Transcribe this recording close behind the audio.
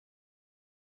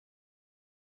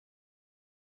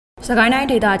စကိုင်းတိုင်း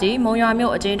ဒေသကြီးမုံရွာ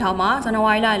မြို့အကျဉ်းထောင်မှာဇန်န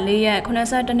ဝါရီလ4ရက်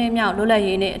82နှစ်မြောက်လွတ်လပ်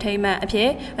ရေးနေ့အထိမ်းအမှတ်အဖြစ်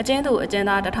အကျဉ်းသူအကျဉ်း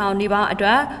သား1000နီးပါးအတွ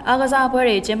က်အားကစားပွဲ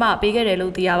တွေကျင်းပပေးခဲ့တယ်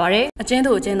လို့သိရပါတယ်။အကျဉ်း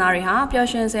သူအကျဉ်းသားတွေဟာပျော်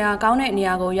ရွှင်စရာကောင်းတဲ့နေ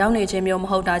ရာကိုရောက်နေခြင်းမျိုးမ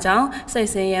ဟုတ်တာကြောင့်စိတ်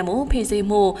ဆင်းရဲမှုဖိစီး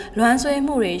မှုလွမ်းဆွေး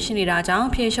မှုတွေရှိနေတာကြောင့်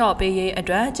ဖြေလျှော့ပေးရေးအ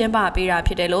တွက်ကျင်းပပေးတာ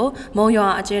ဖြစ်တယ်လို့မုံရွာ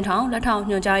အကျဉ်းထောင်လက်ထောက်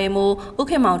ညွှန်ကြားရေးမှူးဦး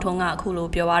ခင်မောင်ထွန်းကအခုလို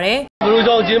ပြောပါတယ်။သူတို့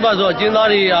ကြောင့်ကျင်းပဆိုအကျဉ်းသား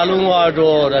တွေအားလုံးက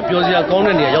တော့ပျော်စရာကောင်း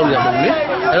တဲ့နေရာရောက်နေမှာမဟုတ်လေ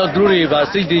။အဲ့တော့သူတို့တွေက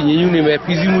စိတ်တွေငြိမ်ညူးနေမယ်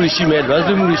ဖိစီးမှုတွေရှိမယ်လွမ်း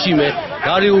ဆွေးမှုတွေရှိမယ်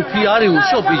ဒါတွေကိုဖိအားတွေကို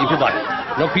လျှော့ပေးခြင်းဖြစ်ပါတယ်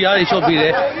။နော်ဖိအားတွေလျှော့ပေးတ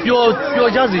ယ်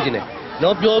ပျော်ကြစေခြင်းတယ်။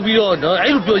နော်ပျော်ပြီးတော့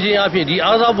အဲ့လိုပျော်ခြင်းအပြင်ဒီ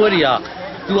အားစားပွဲတွေက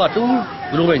သူကတူးဘ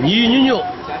ယ်လိုပဲညီညွတ်ညွတ်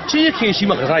ချစ်ခင်ရှိ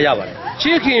မှကစားရပါတယ်။ချ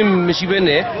စ်ခင်မရှိဘဲ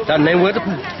နဲ့ဒါနိုင်ပွဲတစ်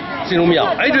ခုစင်လို့မရအော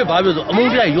င်အဲ့ဒီဘာပြောဆိုအမု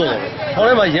န်းပြရော့သွားမယ်။ခေါင်း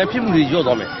ထဲမှာရန်ဖြစ်မှုတွေရော့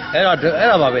သွားမယ်။အဲ့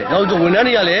ဒါပါပဲ။နောက်ဝန်ထမ်း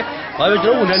တွေကလည်းဘာပြောကျွ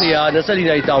န်တော်ဝန်ထမ်းတွေက24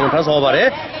နာရီတာဝန်ထမ်းဆောင်ပါတယ်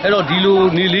။အဲ့တော့ဒီလို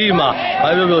နေလေးမှာဘာ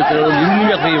ပြောကျွန်တော်လူမှု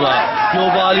မြတ်ကလေးမှာ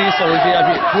ပျော်ပါလေးဆောင်ရွက်ခြင်းအ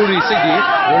ဖြစ်ကိုယ်တွေစိတ်တွေ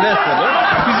ဝင်လက်ဆိုတော့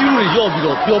ပြည်စည်းမှုတွေရော့ပြီး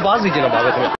တော့ပျော်ပါစေခြင်းတော့ပါ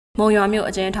ပဲခင်ဗျ။မုံရွာမြို့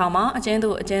အကျဉ်းထောင်မှာအကျဉ်းသူ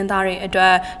အကျဉ်းသားတွေအတွ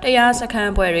က်တရားစခ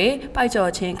န်းပွဲတွေပိုက်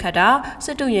ကြော်ချင်းခတ်တာစ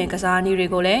စ်တူရင်ကစားနည်းတွေ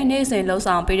ကိုလည်းနေ့စဉ်လှုပ်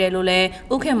ဆောင်ပေးတယ်လို့လည်း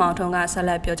ဦးခင်မောင်ထွန်းကဆက်လ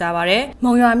က်ပြောကြားပါရယ်။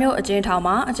မုံရွာမြို့အကျဉ်းထောင်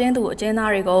မှာအကျဉ်းသူအကျဉ်း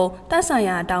သားတွေကိုတပ်ဆိုင်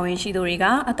ရာတာဝန်ရှိသူတွေက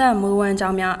အသက်မွေးဝမ်းကြော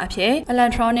င်းများအဖြစ်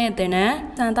electronic သင်တန်း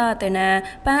၊စံသသင်တန်း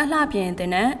၊ပန်းအလှပြင်သ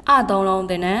င်တန်း၊အသုံးလုံး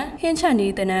သင်တန်း၊ဟင်းချက်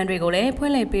နီးသင်တန်းတွေကိုလည်းဖွ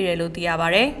င့်လှစ်ပေးတယ်လို့သိရပါ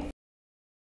ရယ်။